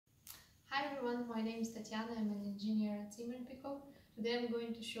Hi everyone, my name is Tatiana. I'm an engineer at Siemens Pico. Today I'm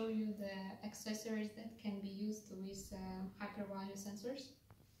going to show you the accessories that can be used with hypervalue sensors.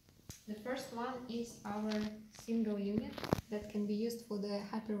 The first one is our single unit that can be used for the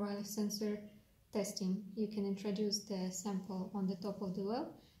hypervalue sensor testing. You can introduce the sample on the top of the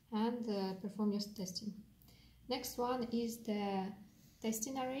well and perform your testing. Next one is the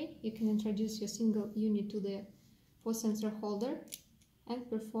testing array. You can introduce your single unit to the force sensor holder and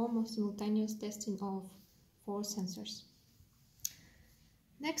perform simultaneous testing of 4 sensors.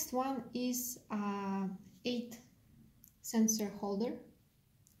 Next one is a 8 sensor holder.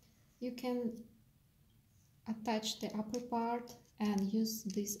 You can attach the upper part and use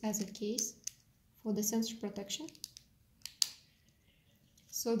this as a case for the sensor protection,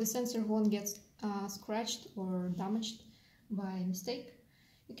 so the sensor won't get scratched or damaged by mistake.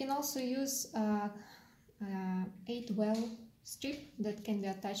 You can also use 8 well strip that can be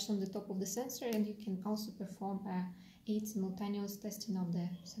attached on the top of the sensor, and you can also perform 8 simultaneous testing of the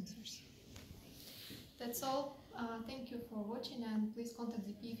sensors. That's all. Thank you for watching, and please contact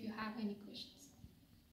ZP if you have any questions.